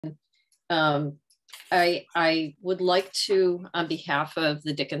I would like to, on behalf of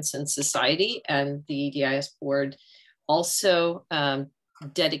the Dickinson Society and the EDIS board, also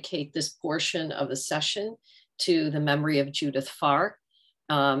dedicate this portion of the session to the memory of Judith Farr.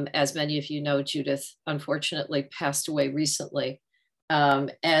 As many of you know, Judith unfortunately passed away recently.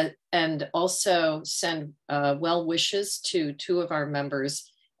 And also send well wishes to two of our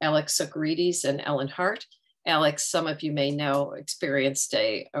members, Alex Socarides and Ellen Hart. Alex, some of you may know, experienced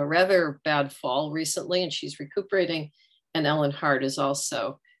a rather bad fall recently, and she's recuperating. And Ellen Hart is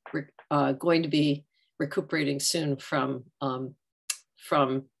also going to be recuperating soon from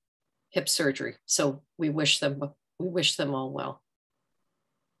hip surgery. So we wish them all well.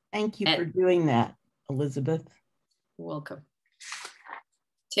 Thank you for doing that, Elizabeth. You're welcome.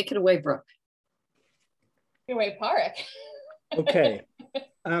 Take it away, Brooke. Take it away, Páraic. Okay.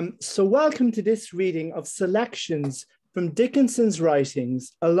 So welcome to this reading of selections from Dickinson's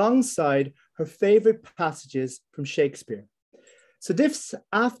writings alongside her favorite passages from Shakespeare. So this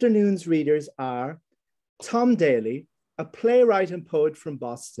afternoon's readers are Tom Daley, a playwright and poet from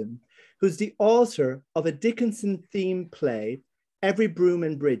Boston, who's the author of a Dickinson-themed play, Every Broom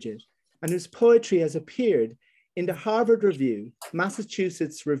and Bridget, and whose poetry has appeared in the Harvard Review,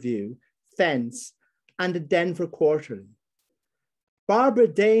 Massachusetts Review, Fence, and the Denver Quarterly. Barbara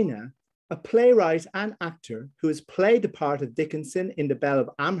Dana, a playwright and actor who has played the part of Dickinson in the Belle of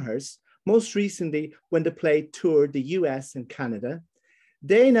Amherst, most recently when the play toured the US and Canada.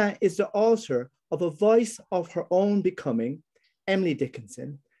 Dana is the author of A Voice of Her Own Becoming, Emily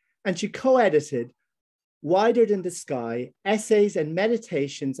Dickinson, and she co-edited Wider Than the Sky, Essays and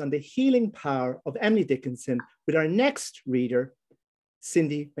Meditations on the Healing Power of Emily Dickinson with our next reader,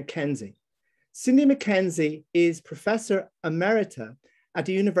 Cindy MacKenzie. Cindy MacKenzie is Professor Emerita at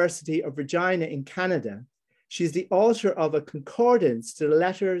the University of Regina in Canada. She's the author of a concordance to the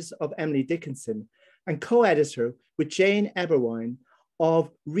letters of Emily Dickinson and co-editor with Jane Eberwein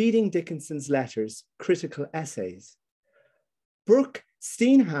of Reading Dickinson's Letters, Critical Essays. Brooke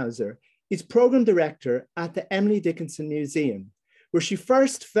Steinhauser is program director at the Emily Dickinson Museum, where she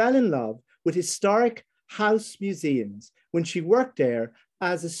first fell in love with historic house museums when she worked there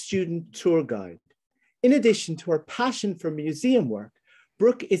as a student tour guide. In addition to her passion for museum work,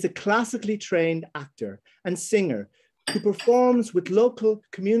 Brooke is a classically trained actor and singer who performs with local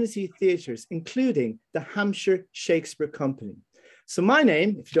community theatres, including the Hampshire Shakespeare Company. So my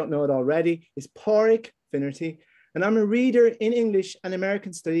name, if you don't know it already, is Páraic Finnerty, and I'm a reader in English and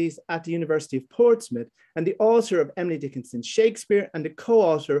American Studies at the University of Portsmouth and the author of Emily Dickinson's Shakespeare and the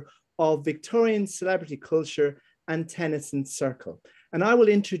co-author of Victorian Celebrity Culture and Tennyson Circle. And I will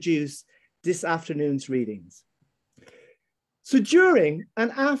introduce this afternoon's readings. So during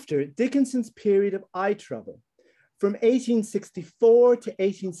and after Dickinson's period of eye trouble, from 1864 to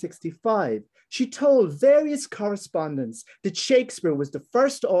 1865, she told various correspondents that Shakespeare was the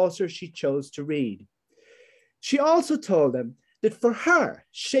first author she chose to read. She also told them that for her,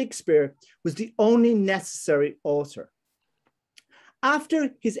 Shakespeare was the only necessary author. After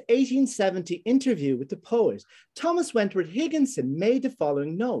his 1870 interview with the poet, Thomas Wentworth Higginson made the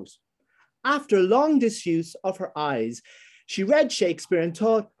following note. After long disuse of her eyes, she read Shakespeare and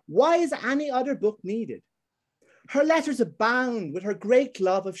thought, why is any other book needed? Her letters abound with her great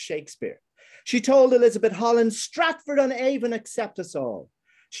love of Shakespeare. She told Elizabeth Holland, Stratford-on-Avon accept us all.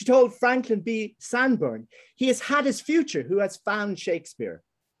 She told Franklin B. Sanborn, he has had his future who has found Shakespeare.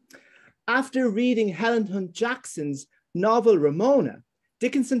 After reading Helen Hunt Jackson's novel Ramona,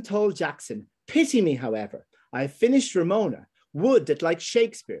 Dickinson told Jackson, pity me, however, I have finished Ramona. Would that, like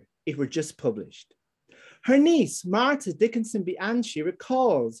Shakespeare, it were just published. Her niece, Martha Dickinson Bianchi,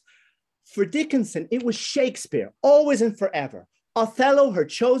 recalls, for Dickinson, it was Shakespeare, always and forever. Othello, her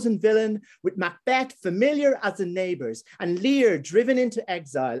chosen villain, with Macbeth familiar as the neighbours, and Lear driven into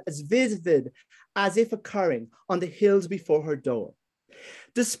exile, as vivid as if occurring on the hills before her door.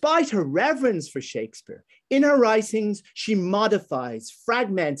 Despite her reverence for Shakespeare, in her writings, she modifies,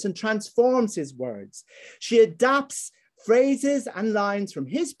 fragments, and transforms his words. She adapts phrases and lines from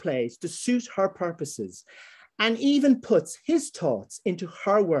his plays to suit her purposes, and even puts his thoughts into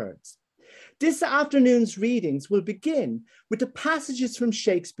her words. This afternoon's readings will begin with the passages from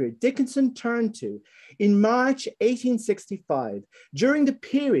Shakespeare Dickinson turned to in March 1865 during the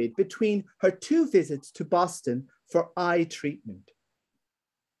period between her two visits to Boston for eye treatment.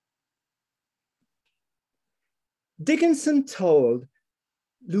 Dickinson told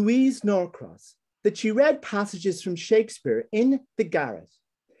Louise Norcross that she read passages from Shakespeare in the garret.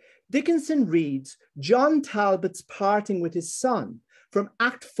 Dickinson reads John Talbot's parting with his son from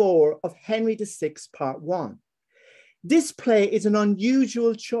Act 4 of Henry VI, Part 1. This play is an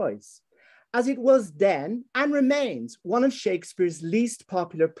unusual choice, as it was then and remains one of Shakespeare's least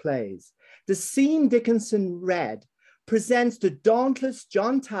popular plays. The scene Dickinson read presents the dauntless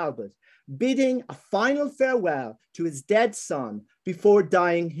John Talbot bidding a final farewell to his dead son before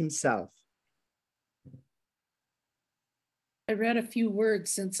dying himself. I read a few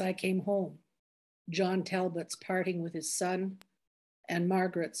words since I came home. John Talbot's parting with his son and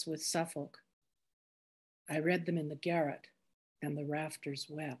Margaret's with Suffolk. I read them in the garret, and the rafters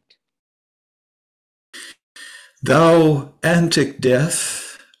wept. Thou antic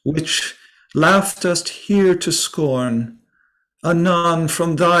death, which laughedst here to scorn, anon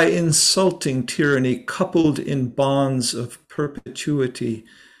from thy insulting tyranny, coupled in bonds of perpetuity,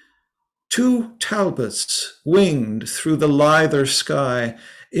 two Talbots winged through the lither sky,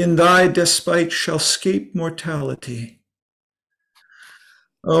 in thy despite shall scape mortality.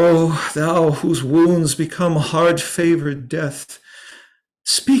 O thou whose wounds become hard-favoured death,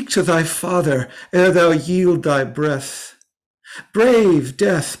 speak to thy father ere thou yield thy breath. Brave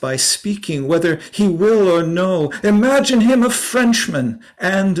death by speaking, whether he will or no. Imagine him a Frenchman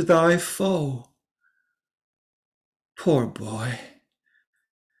and thy foe. Poor boy,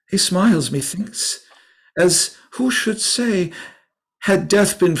 he smiles, methinks, as who should say, had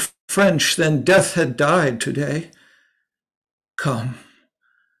death been French, then death had died today. Come,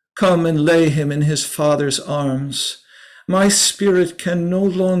 come and lay him in his father's arms. My spirit can no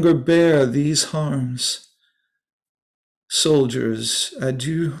longer bear these harms. Soldiers,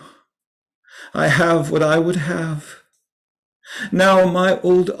 adieu. I have what I would have. Now my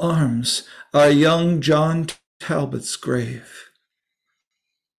old arms are young John Talbot's grave.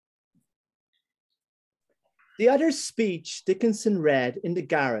 The other speech Dickinson read in the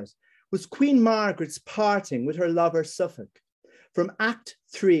garret was Queen Margaret's parting with her lover Suffolk from Act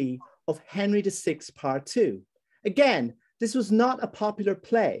 3 of Henry VI, Part 2. Again, this was not a popular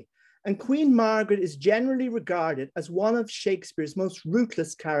play, and Queen Margaret is generally regarded as one of Shakespeare's most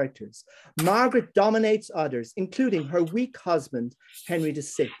ruthless characters. Margaret dominates others, including her weak husband, Henry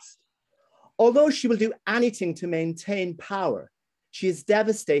VI. Although she will do anything to maintain power, she is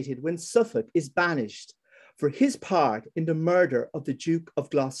devastated when Suffolk is banished for his part in the murder of the Duke of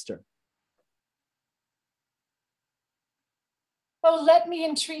Gloucester. Oh, let me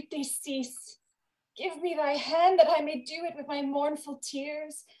entreat thee cease. Give me thy hand that I may do it with my mournful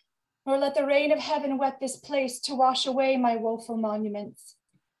tears, nor let the rain of heaven wet this place to wash away my woeful monuments.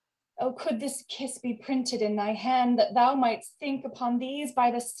 Oh, could this kiss be printed in thy hand, that thou mightst think upon these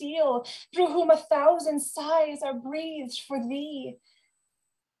by the seal, through whom 1,000 sighs are breathed for thee.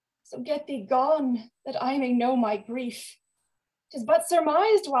 So get thee gone, that I may know my grief. 'Tis but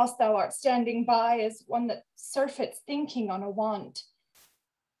surmised whilst thou art standing by, as one that surfeits thinking on a want.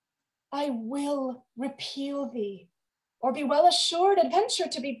 I will repeal thee, or be well assured adventure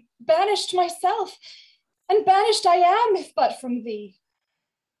to be banished myself, and banished I am, if but from thee.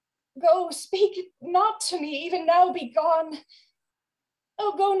 Go, speak not to me, even now be gone.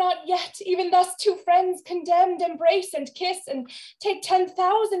 Oh, go not yet, even thus two friends condemned, embrace and kiss, and take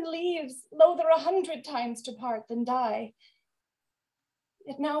 10,000 leaves, loather 100 times to part than die.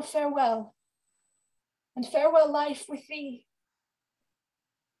 Yet now farewell, and farewell life with thee.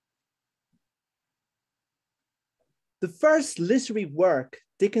 The first literary work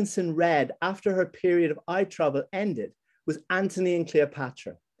Dickinson read after her period of eye trouble ended was Antony and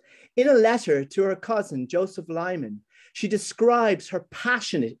Cleopatra. In a letter to her cousin, Joseph Lyman, she describes her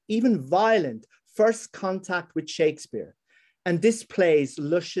passionate, even violent, first contact with Shakespeare, and this play's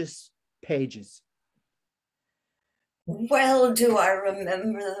luscious pages. Well do I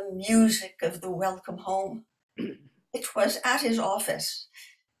remember the music of the welcome home. It was at his office.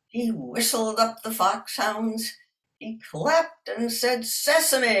 He whistled up the foxhounds. He clapped and said,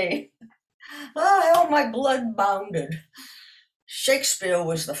 "Sesame!" Ah, how my blood bounded. Shakespeare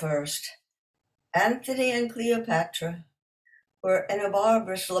was the first. Antony and Cleopatra, where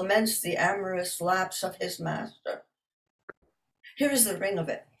Enobarbarus laments the amorous lapse of his master. Here is the ring of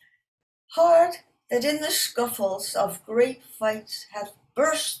it. Heart that in the scuffles of great fights hath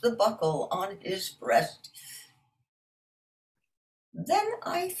burst the buckle on his breast. Then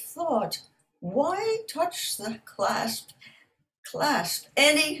I thought, why touch the clasp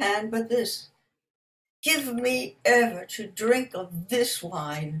any hand but this? Give me ever to drink of this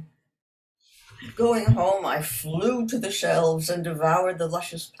wine. Going home, I flew to the shelves and devoured the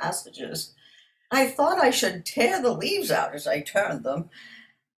luscious passages. I thought I should tear the leaves out as I turned them.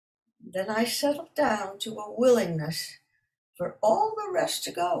 Then I settled down to a willingness for all the rest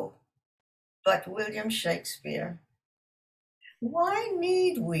to go. But William Shakespeare, why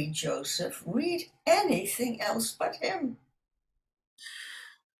need we, Joseph, read anything else but him?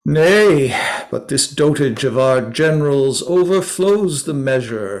 Nay, but this dotage of our generals overflows the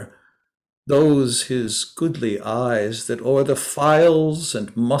measure. Those his goodly eyes that o'er the files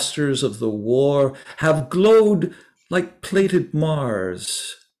and musters of the war have glowed like plated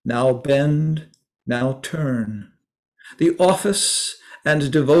Mars, now bend, now turn. The office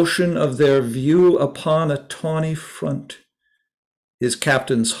and devotion of their view upon a tawny front. His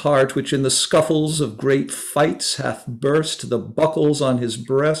captain's heart, which in the scuffles of great fights hath burst the buckles on his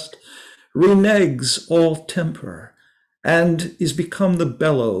breast, reneges all temper, and is become the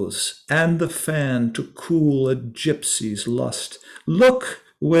bellows and the fan to cool a gypsy's lust. Look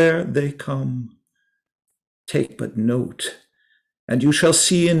where they come. Take but note, and you shall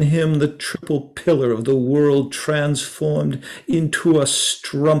see in him the triple pillar of the world transformed into a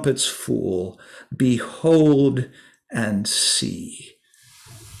strumpet's fool. Behold and see.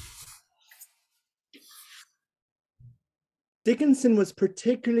 Dickinson was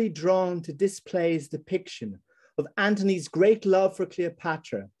particularly drawn to Display's depiction of Antony's great love for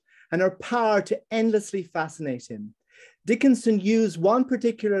Cleopatra and her power to endlessly fascinate him. Dickinson used one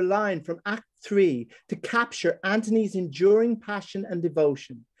particular line from Act 3 to capture Antony's enduring passion and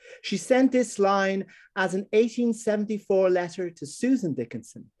devotion. She sent this line as an 1874 letter to Susan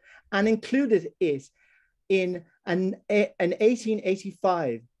Dickinson and included it in an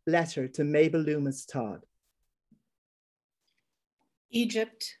 1885 letter to Mabel Loomis Todd.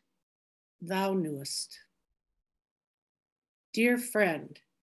 Egypt, thou knewest. Dear friend,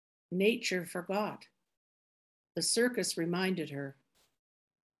 nature forgot. The circus reminded her.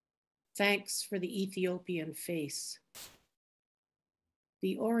 Thanks for the Ethiopian face.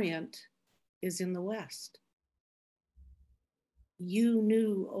 The Orient is in the West. You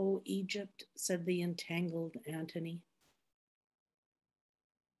knew, O Egypt, said the entangled Antony.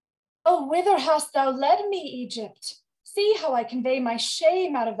 Oh, whither hast thou led me, Egypt? See how I convey my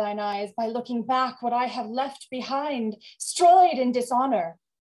shame out of thine eyes by looking back what I have left behind, destroyed in dishonor.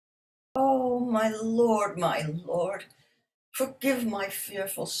 Oh, my Lord, forgive my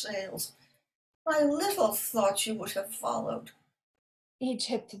fearful sails. I little thought you would have followed.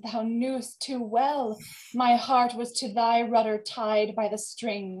 Egypt, thou knewest too well, my heart was to thy rudder tied by the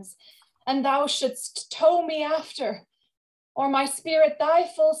strings, and thou shouldst tow me after. Or my spirit thy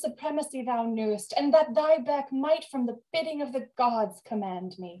full supremacy thou knewest, and that thy beck might from the bidding of the gods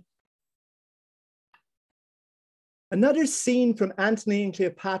command me. Another scene from Antony and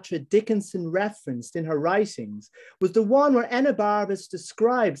Cleopatra Dickinson referenced in her writings was the one where Enobarbus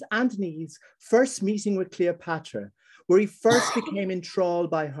describes Antony's first meeting with Cleopatra, where he first became enthralled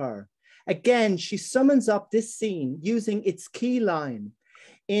by her. Again, she summons up this scene using its key line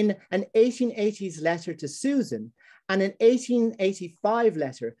in an 1880s letter to Susan and an 1885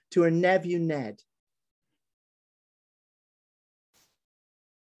 letter to her nephew Ned.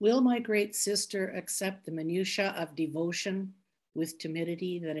 Will my great sister accept the minutiae of devotion with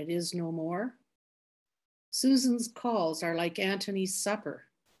timidity that it is no more? Susan's calls are like Antony's supper,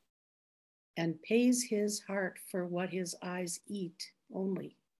 and pays his heart for what his eyes eat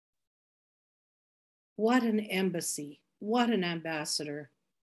only. What an embassy, what an ambassador,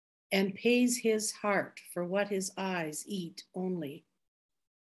 and pays his heart for what his eyes eat only.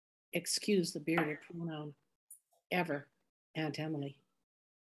 Excuse the bearded pronoun. Ever, Aunt Emily.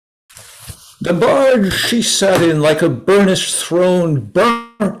 The barge she sat in like a burnished throne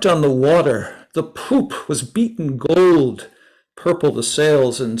burnt on the water. The poop was beaten gold, purple the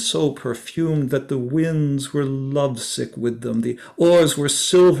sails, and so perfumed that the winds were lovesick with them. The oars were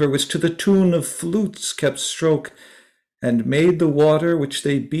silver, which to the tune of flutes kept stroke, and made the water which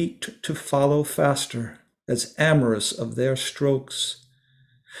they beat to follow faster, as amorous of their strokes.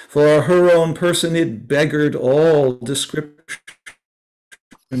 For her own person it beggared all description.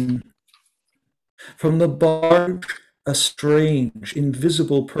 From the barge, a strange,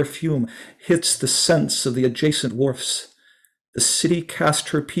 invisible perfume hits the scents of the adjacent wharfs. The city cast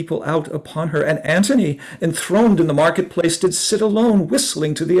her people out upon her, and Antony, enthroned in the marketplace, did sit alone,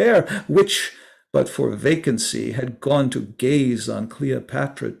 whistling to the air, which, but for vacancy, had gone to gaze on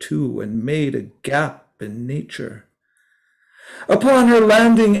Cleopatra too, and made a gap in nature. Upon her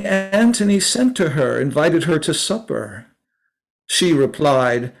landing, Antony sent to her, invited her to supper. She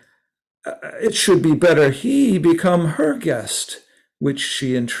replied, it should be better he become her guest, which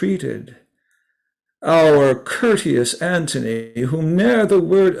she entreated. Our courteous Antony, whom ne'er the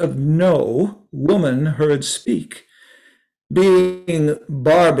word of no woman heard speak, being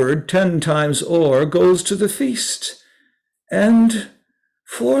barbered 10 times o'er, goes to the feast, and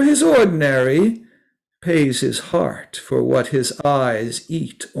for his ordinary pays his heart for what his eyes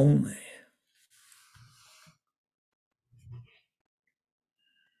eat only.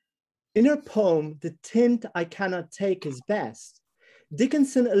 In her poem, The Tint I Cannot Take Is Best,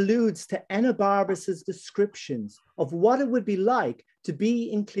 Dickinson alludes to Enobarbus's descriptions of what it would be like to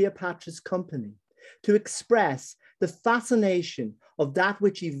be in Cleopatra's company, to express the fascination of that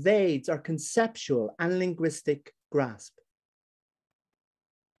which evades our conceptual and linguistic grasp.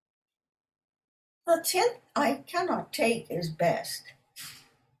 The tint I cannot take is best.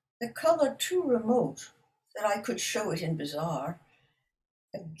 The color too remote that I could show it in bazaar,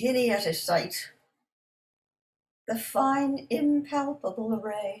 a guinea at a sight. The fine impalpable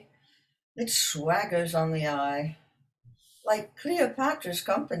array that swaggers on the eye, like Cleopatra's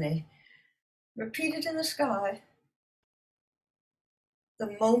company, repeated in the sky.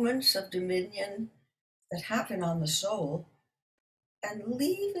 The moments of dominion that happen on the soul and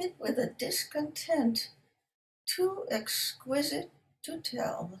leave it with a discontent too exquisite to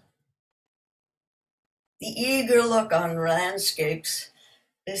tell. The eager look on landscapes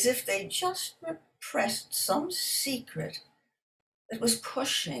as if they just repressed some secret that was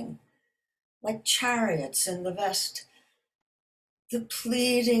pushing like chariots in the vest. The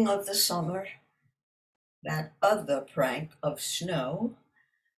pleading of the summer, that other prank of snow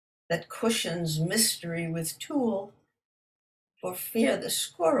that cushions mystery with tulle, for fear the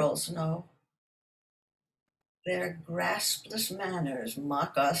squirrels know. Their graspless manners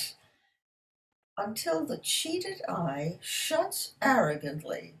mock us until the cheated eye shuts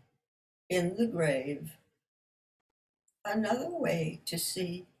arrogantly in the grave. Another way to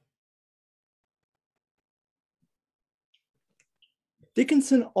see.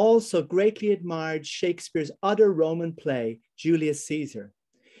 Dickinson also greatly admired Shakespeare's other Roman play, Julius Caesar.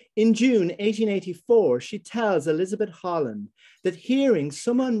 In June 1884, she tells Elizabeth Holland that hearing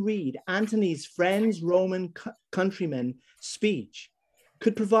someone read Antony's friend's Roman countryman speech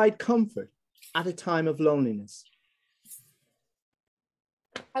could provide comfort at a time of loneliness.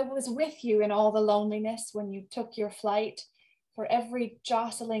 I was with you in all the loneliness when you took your flight. For every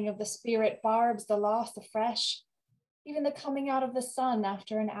jostling of the spirit barbs the loss afresh. Even the coming out of the sun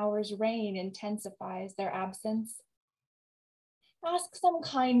after an hour's rain intensifies their absence. Ask some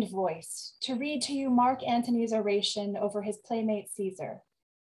kind voice to read to you Mark Antony's oration over his playmate Caesar.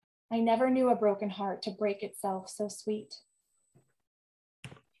 I never knew a broken heart to break itself so sweet.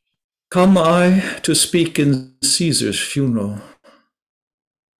 Come I to speak in Caesar's funeral.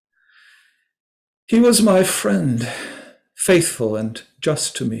 He was my friend, faithful and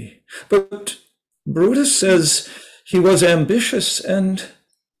just to me. But Brutus says he was ambitious, and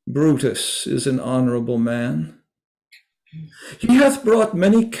Brutus is an honorable man. He hath brought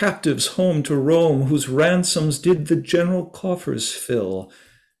many captives home to Rome, whose ransoms did the general coffers fill.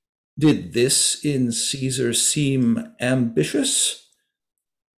 Did this in Caesar seem ambitious?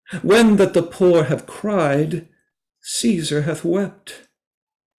 When that the poor have cried, Caesar hath wept.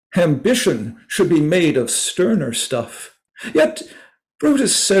 Ambition should be made of sterner stuff. Yet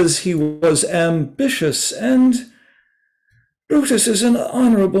Brutus says he was ambitious, and Brutus is an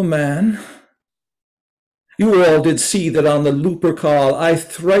honorable man. You all did see that on the Lupercal I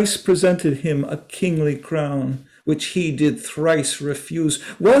thrice presented him a kingly crown, which he did thrice refuse.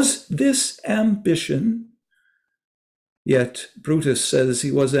 Was this ambition? Yet Brutus says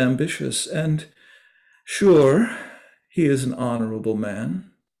he was ambitious, and sure, he is an honorable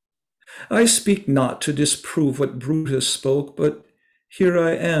man. I speak not to disprove what Brutus spoke, but here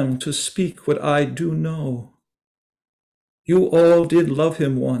I am to speak what I do know. You all did love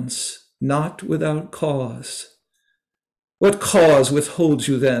him once, not without cause. What cause withholds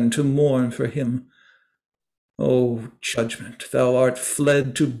you then to mourn for him? O judgment, thou art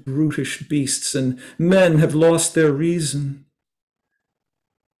fled to brutish beasts, and men have lost their reason.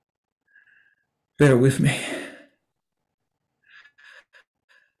 Bear with me.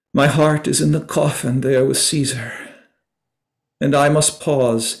 My heart is in the coffin there with Caesar, and I must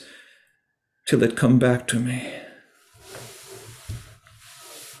pause till it come back to me.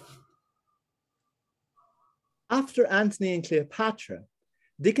 After Antony and Cleopatra,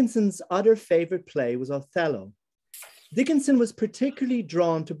 Dickinson's other favorite play was Othello. Dickinson was particularly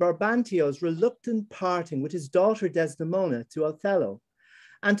drawn to Brabantio's reluctant parting with his daughter Desdemona to Othello,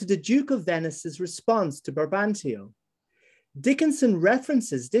 and to the Duke of Venice's response to Brabantio. Dickinson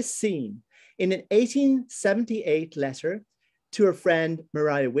references this scene in an 1878 letter to her friend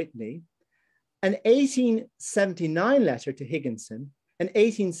Maria Whitney, an 1879 letter to Higginson, an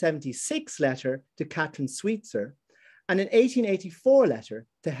 1876 letter to Catherine Sweetser, and an 1884 letter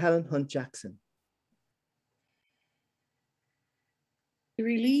to Helen Hunt Jackson. To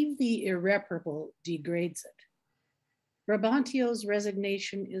relieve the irreparable degrades it. Brabantio's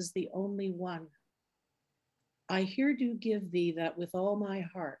resignation is the only one. I here do give thee that with all my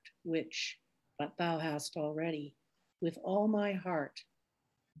heart, which, but thou hast already, with all my heart,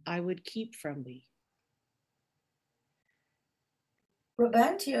 I would keep from thee.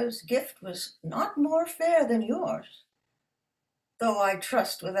 Brabantio's gift was not more fair than yours, though I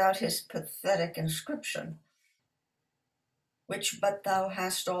trust without his pathetic inscription, which but thou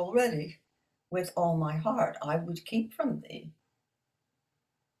hast already, with all my heart, I would keep from thee.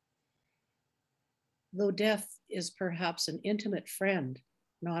 Though death is perhaps an intimate friend,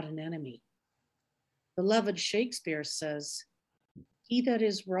 not an enemy. Beloved Shakespeare says, he that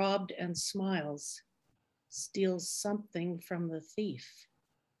is robbed and smiles steals something from the thief.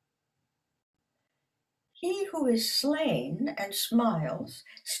 He who is slain and smiles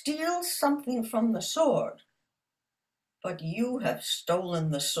steals something from the sword, but you have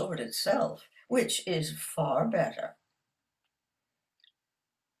stolen the sword itself, which is far better.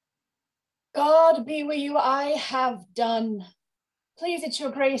 God be with you, I have done. Please it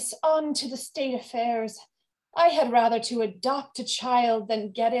your grace, on to the state affairs. I had rather to adopt a child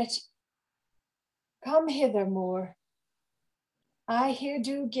than get it. Come hither, Moor. I here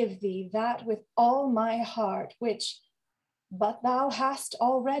do give thee that with all my heart, which, but thou hast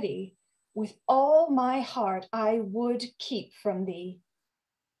already, with all my heart I would keep from thee.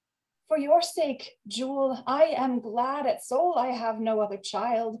 For your sake, Jewel, I am glad at soul I have no other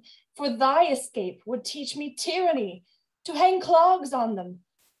child, for thy escape would teach me tyranny, to hang clogs on them.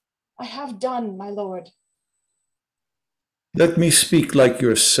 I have done, my lord. Let me speak like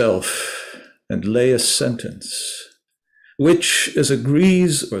yourself and lay a sentence, which as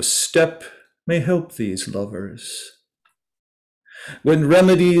agrees or step may help these lovers. When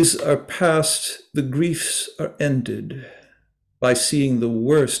remedies are past, the griefs are ended, by seeing the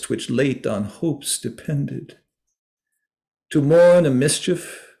worst which late on hopes depended. To mourn a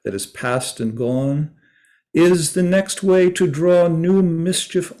mischief that is past and gone is the next way to draw new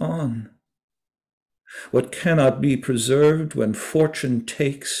mischief on. What cannot be preserved when fortune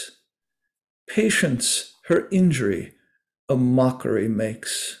takes, patience her injury a mockery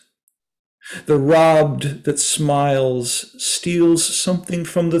makes. The robbed that smiles steals something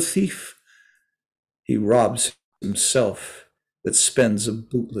from the thief. He robs himself that spends a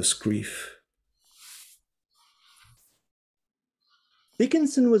bootless grief.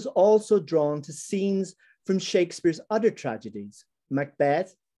 Dickinson was also drawn to scenes from Shakespeare's other tragedies,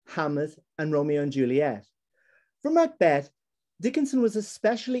 Macbeth, Hamlet, and Romeo and Juliet. For Macbeth, Dickinson was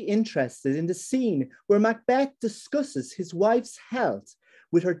especially interested in the scene where Macbeth discusses his wife's health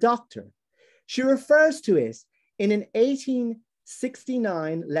with her doctor. She refers to it in an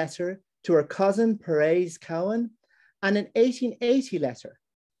 1869 letter to her cousin Páraic Cowan, and an 1880 letter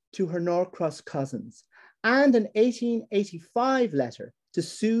to her Norcross cousins, and an 1885 letter to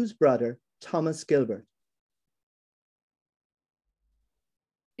Sue's brother, Thomas Gilbert.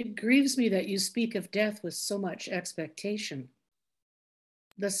 It grieves me that you speak of death with so much expectation.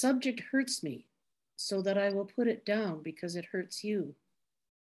 The subject hurts me, so that I will put it down because it hurts you.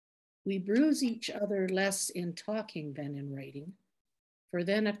 We bruise each other less in talking than in writing, for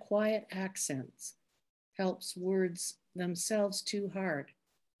then a quiet accent helps words themselves too hard.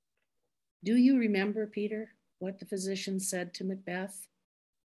 Do you remember, Peter, what the physician said to Macbeth?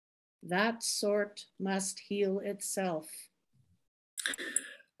 That sort must heal itself.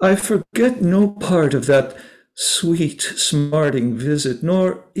 I forget no part of that sweet, smarting visit,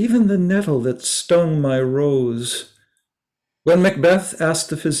 nor even the nettle that stung my rose. When Macbeth asked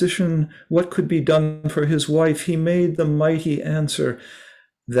the physician what could be done for his wife, he made the mighty answer,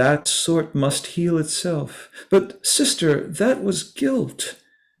 that sort must heal itself. But sister, that was guilt.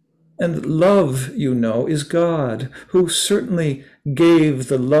 And love, you know, is God, who certainly gave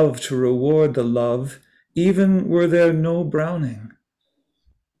the love to reward the love, even were there no Browning.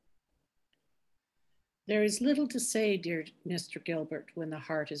 There is little to say, dear Mr. Gilbert, when the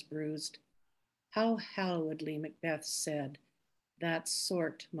heart is bruised. How hallowedly Macbeth said, that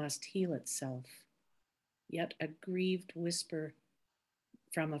sort must heal itself. Yet a grieved whisper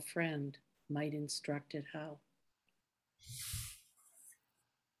from a friend might instruct it how.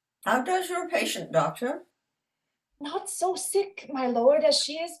 How does your patient, doctor? Not so sick, my lord, as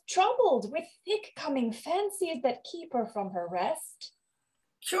she is troubled with thick coming fancies that keep her from her rest.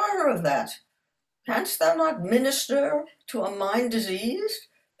 Cure her of that. Canst thou not minister to a mind diseased,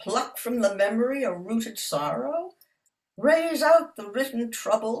 pluck from the memory a rooted sorrow, raise out the written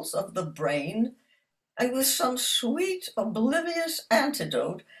troubles of the brain, and with some sweet, oblivious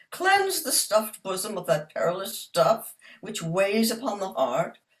antidote cleanse the stuffed bosom of that perilous stuff which weighs upon the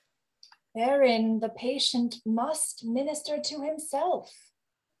heart? Therein the patient must minister to himself.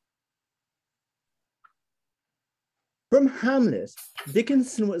 From Hamlet,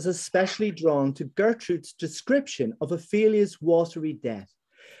 Dickinson was especially drawn to Gertrude's description of Ophelia's watery death.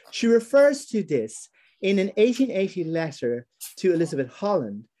 She refers to this in an 1880 letter to Elizabeth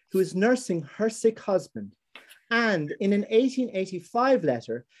Holland, who is nursing her sick husband, and in an 1885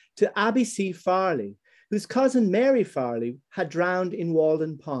 letter to Abby C. Farley, whose cousin Mary Farley had drowned in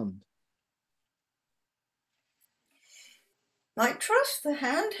Walden Pond. I trust the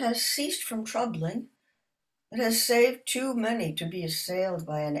hand has ceased from troubling. It has saved too many to be assailed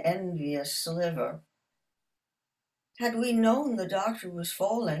by an envious sliver. Had we known the doctor was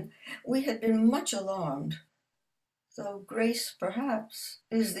falling, we had been much alarmed, though grace, perhaps,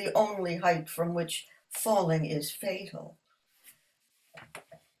 is the only height from which falling is fatal.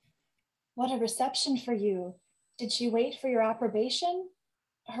 What a reception for you. Did she wait for your approbation?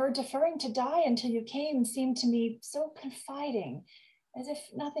 Her deferring to die until you came seemed to me so confiding, as if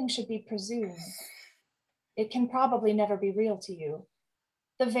nothing should be presumed. It can probably never be real to you.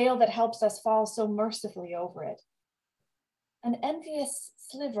 The veil that helps us falls so mercifully over it. An envious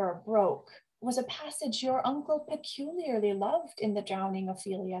sliver broke was a passage your uncle peculiarly loved in the drowning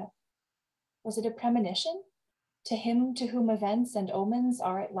Ophelia. Was it a premonition to him to whom events and omens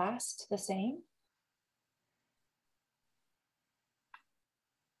are at last the same?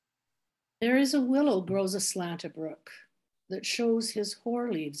 There is a willow grows aslant a brook that shows his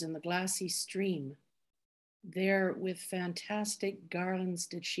hoar leaves in the glassy stream. There with fantastic garlands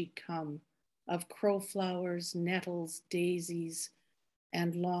did she come, of crowflowers, nettles, daisies,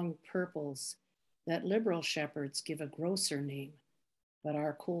 and long purples, that liberal shepherds give a grosser name, but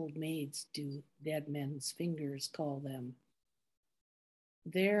our cold maids do dead men's fingers call them.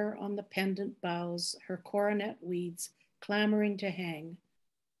 There on the pendant boughs, her coronet weeds clamoring to hang,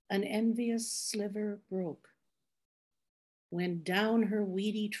 an envious sliver broke, when down her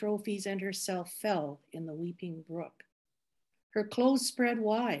weedy trophies and herself fell in the weeping brook. Her clothes spread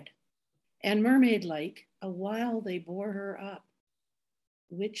wide, and mermaid-like, a while they bore her up,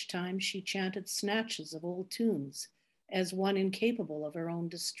 which time she chanted snatches of old tunes, as one incapable of her own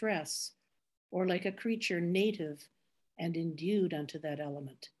distress, or like a creature native and endued unto that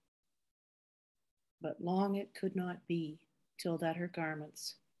element. But long it could not be, till that her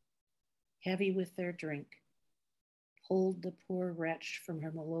garments, heavy with their drink, pulled the poor wretch from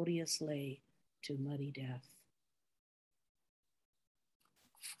her melodious lay to muddy death.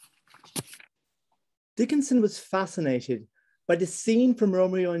 Dickinson was fascinated by the scene from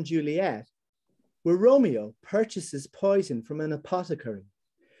Romeo and Juliet, where Romeo purchases poison from an apothecary.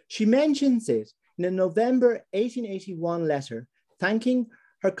 She mentions it in a November 1881 letter, thanking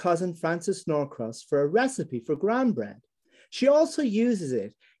her cousin Frances Norcross for a recipe for graham bread. She also uses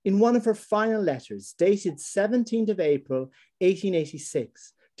it in one of her final letters, dated 17th of April,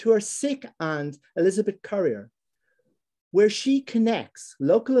 1886, to her sick aunt, Elizabeth Currier, where she connects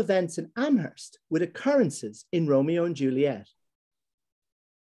local events in Amherst with occurrences in Romeo and Juliet.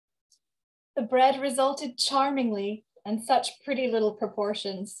 The bread resulted charmingly, and such pretty little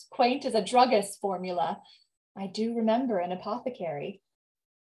proportions, quaint as a druggist's formula. I do remember an apothecary.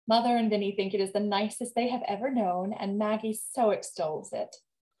 Mother and Vinny think it is the nicest they have ever known, and Maggie so extols it.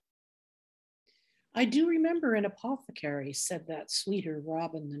 I do remember an apothecary, said that sweeter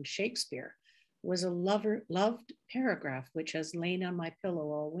Robin than Shakespeare, was a loved paragraph which has lain on my pillow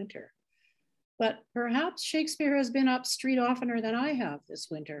all winter. But perhaps Shakespeare has been up street oftener than I have this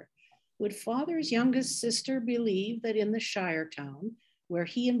winter. Would father's youngest sister believe that in the Shire town, where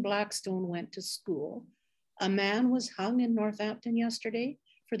he and Blackstone went to school, a man was hung in Northampton yesterday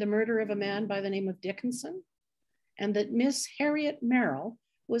for the murder of a man by the name of Dickinson, and that Miss Harriet Merrill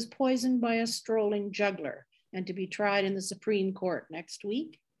was poisoned by a strolling juggler and to be tried in the Supreme Court next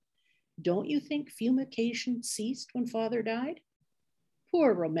week? Don't you think fumication ceased when father died?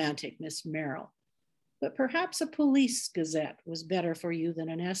 Poor romantic Miss Merrill. But perhaps a police gazette was better for you than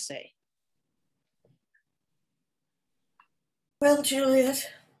an essay. Well,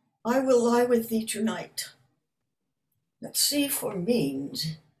 Juliet, I will lie with thee tonight. Let's see for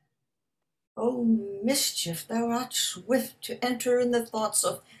means. Oh, mischief, thou art swift to enter in the thoughts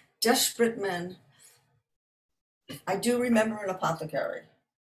of desperate men. I do remember an apothecary,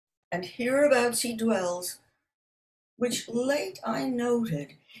 and hereabouts he dwells, which late I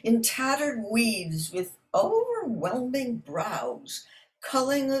noted, in tattered weeds with overwhelming brows,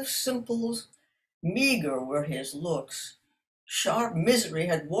 culling of simples, meager were his looks. Sharp misery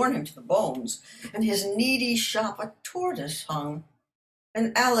had worn him to the bones, and his needy shop a tortoise hung,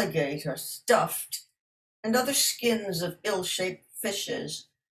 an alligator stuffed, and other skins of ill-shaped fishes.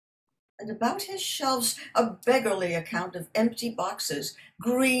 And about his shelves a beggarly account of empty boxes,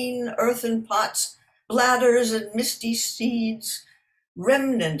 green earthen pots, bladders and misty seeds,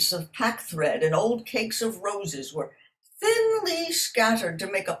 remnants of packthread and old cakes of roses were thinly scattered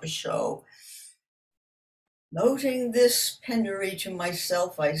to make up a show. Noting this penury to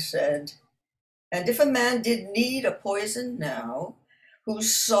myself, I said, and if a man did need a poison now,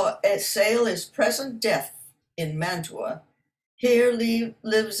 whose sale is present death in Mantua, here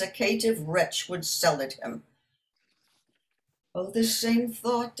lives a caitiff wretch would sell it him. Oh, this same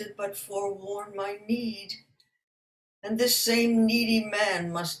thought did but forewarn my need, and this same needy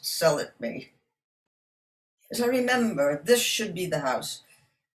man must sell it me. As I remember, this should be the house.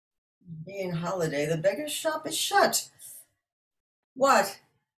 Being holiday, the beggar's shop is shut. What?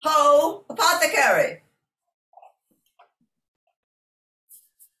 Ho, apothecary!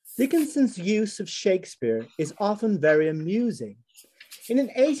 Dickinson's use of Shakespeare is often very amusing. In an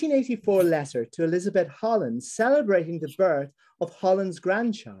 1884 letter to Elizabeth Holland celebrating the birth of Holland's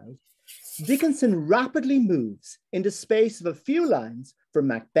grandchild, Dickinson rapidly moves in the space of a few lines from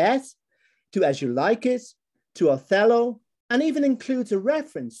Macbeth to As You Like It, to Othello, and even includes a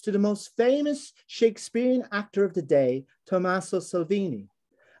reference to the most famous Shakespearean actor of the day, Tommaso Salvini.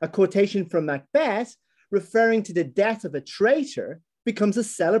 A quotation from Macbeth referring to the death of a traitor becomes a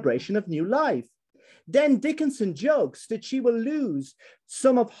celebration of new life. Then Dickinson jokes that she will lose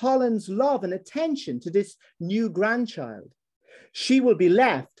some of Holland's love and attention to this new grandchild. She will be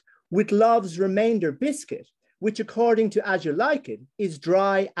left with love's remainder biscuit, which according to As You Like It, is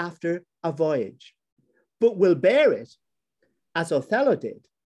dry after a voyage, but will bear it, as Othello did,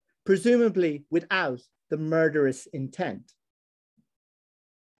 presumably without the murderous intent.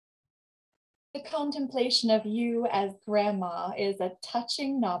 The contemplation of you as grandma is a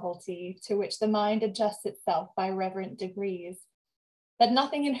touching novelty to which the mind adjusts itself by reverent degrees. That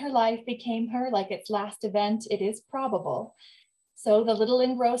nothing in her life became her like its last event, it is probable. So the little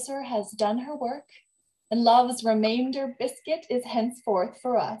engrosser has done her work, and love's remainder biscuit is henceforth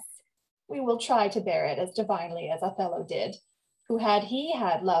for us. We will try to bear it as divinely as Othello did, who had he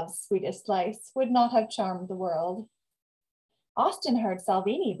had love's sweetest slice, would not have charmed the world. Austen heard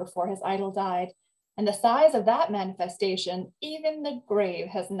Salvini before his idol died, and the size of that manifestation, even the grave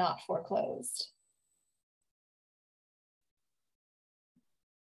has not foreclosed.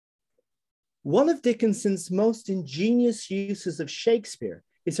 One of Dickinson's most ingenious uses of Shakespeare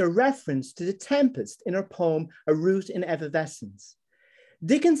is a reference to the Tempest in her poem, A Route in Evanescence.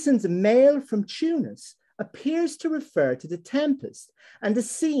 Dickinson's Mail from Tunis appears to refer to the Tempest and the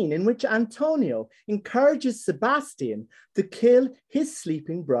scene in which Antonio encourages Sebastian to kill his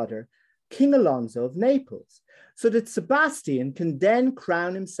sleeping brother, King Alonso of Naples, so that Sebastian can then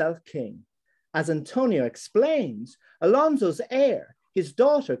crown himself king. As Antonio explains, Alonso's heir, his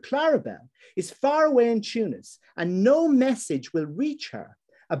daughter Claribel, is far away in Tunis and no message will reach her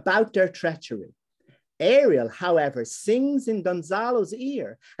about their treachery. Ariel, however, sings in Gonzalo's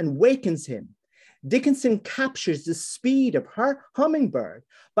ear and wakens him. Dickinson captures the speed of her hummingbird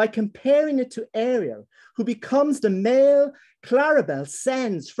by comparing it to Ariel, who becomes the male Claribel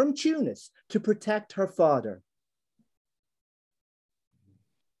sends from Tunis to protect her father.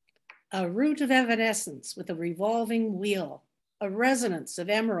 A route of evanescence with a revolving wheel, a resonance of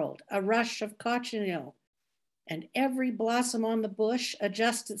emerald, a rush of cochineal, and every blossom on the bush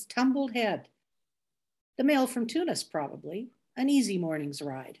adjusts its tumbled head. The mail from Tunis, probably, an easy morning's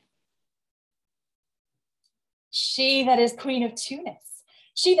ride. She that is queen of Tunis,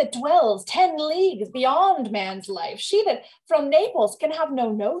 she that dwells 10 leagues beyond man's life, she that from Naples can have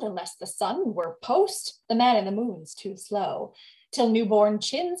no note unless the sun were post, the man in the moon's too slow, till newborn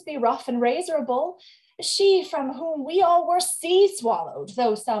chins be rough and razorable, she from whom we all were sea swallowed,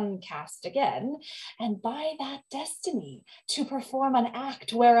 though some cast again, and by that destiny to perform an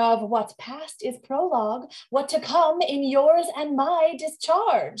act whereof what past is prologue, what to come in yours and my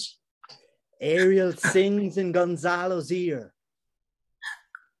discharge. Ariel sings in Gonzalo's ear.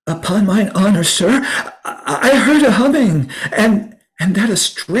 Upon mine honor, sir, I heard a humming, and that a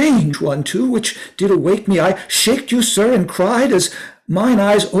strange one too, which did awake me. I shaked you, sir, and cried as mine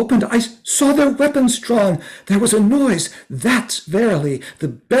eyes opened. I saw their weapons drawn. There was a noise. That's verily the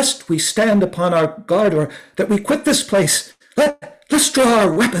best we stand upon our guard, or that we quit this place. Let's draw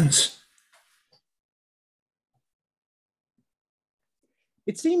our weapons.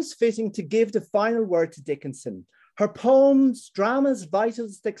 It seems fitting to give the final word to Dickinson. Her poem's drama's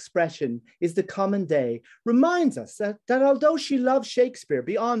vitalist expression is the common day, reminds us that although she loved Shakespeare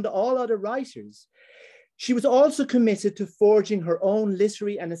beyond all other writers, she was also committed to forging her own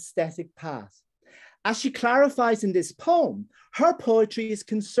literary and aesthetic path. As she clarifies in this poem, her poetry is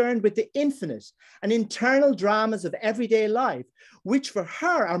concerned with the infinite and internal dramas of everyday life, which for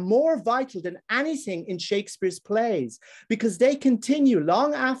her are more vital than anything in Shakespeare's plays, because they continue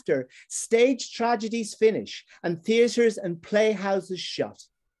long after stage tragedies finish and theatres and playhouses shut.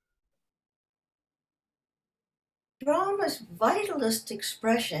 Drama's vitalist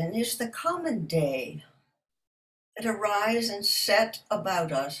expression is the common day that arise and set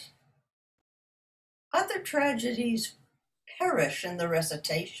about us. Other tragedies perish in the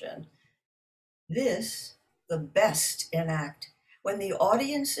recitation. This, the best enact, when the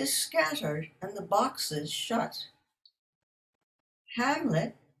audience is scattered and the boxes shut.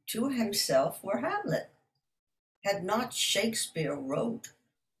 Hamlet to himself were Hamlet, had not Shakespeare wrote,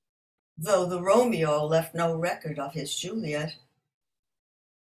 though the Romeo left no record of his Juliet.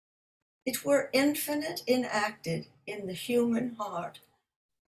 It were infinite enacted in the human heart.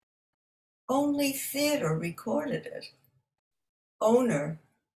 Only theater recorded it. Owner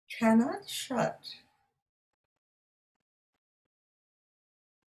cannot shut.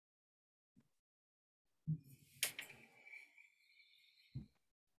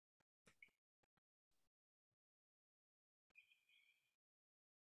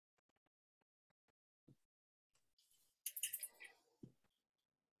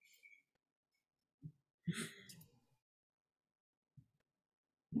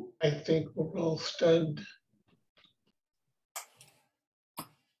 I think we're all stunned.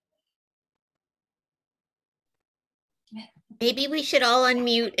 Maybe we should all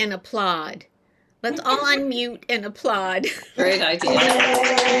unmute and applaud. Let's all unmute and applaud. Great idea.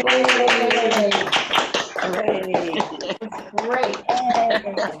 Great.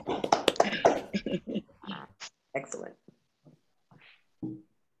 Excellent.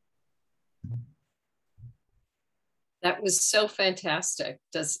 That was so fantastic.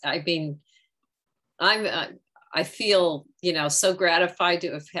 I feel, so gratified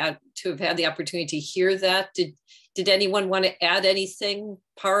to have had the opportunity to hear that. Did anyone want to add anything,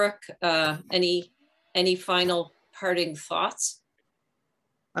 Páraic? Any final parting thoughts?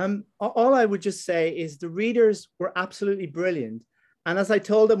 All I would just say is the readers were absolutely brilliant. And as I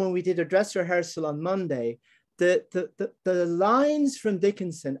told them when we did a dress rehearsal on Monday, the lines from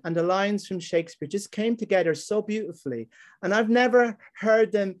Dickinson and the lines from Shakespeare just came together so beautifully. And I've never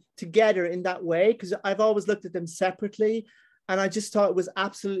heard them together in that way, because I've always looked at them separately. And I just thought it was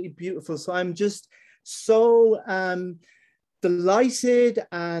absolutely beautiful. So I'm just so delighted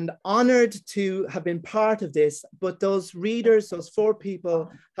and honored to have been part of this. But those readers, those four people,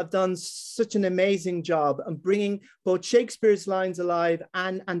 have done such an amazing job of bringing both Shakespeare's lines alive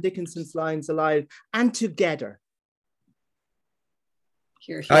and Dickinson's lines alive and together.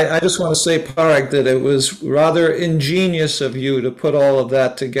 Here, here. I just want to say, Páraic, that it was rather ingenious of you to put all of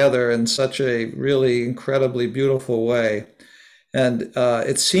that together in such a really incredibly beautiful way. And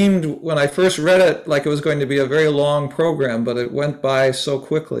it seemed, when I first read it, like it was going to be a very long program, but it went by so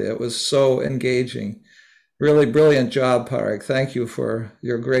quickly. It was so engaging. Really brilliant job, Páraic. Thank you for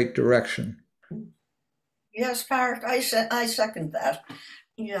your great direction. Yes, Páraic, I second that.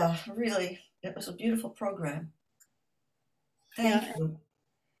 Yeah, really, it was a beautiful program. Thank you.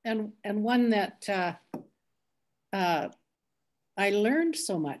 And one that I learned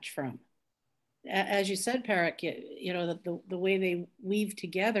so much from. As you said, Páraic, the way they weave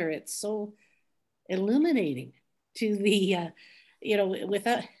together, it's so illuminating to the,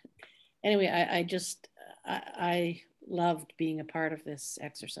 without, anyway, I loved being a part of this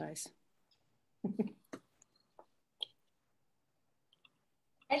exercise.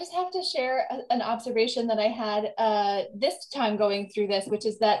 I just have to share an observation that I had this time going through this, which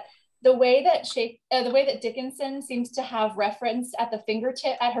is that the way that Dickinson seems to have reference at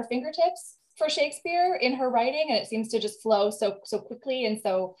her fingertips for Shakespeare in her writing, and it seems to just flow so quickly and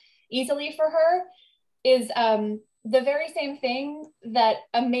so easily for her, is the very same thing that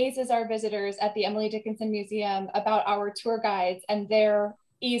amazes our visitors at the Emily Dickinson Museum about our tour guides and their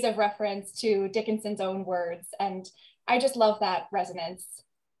ease of reference to Dickinson's own words. And I just love that resonance.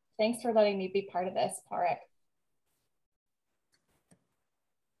 Thanks for letting me be part of this, Páraic.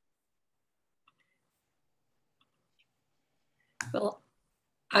 Well,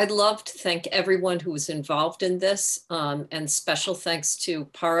 I'd love to thank everyone who was involved in this, and special thanks to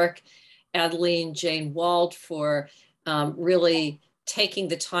Páraic, Adeline, Jane Wald for really taking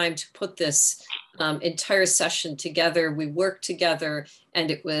the time to put this entire session together. We worked together,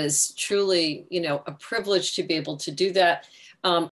 and it was truly, a privilege to be able to do that.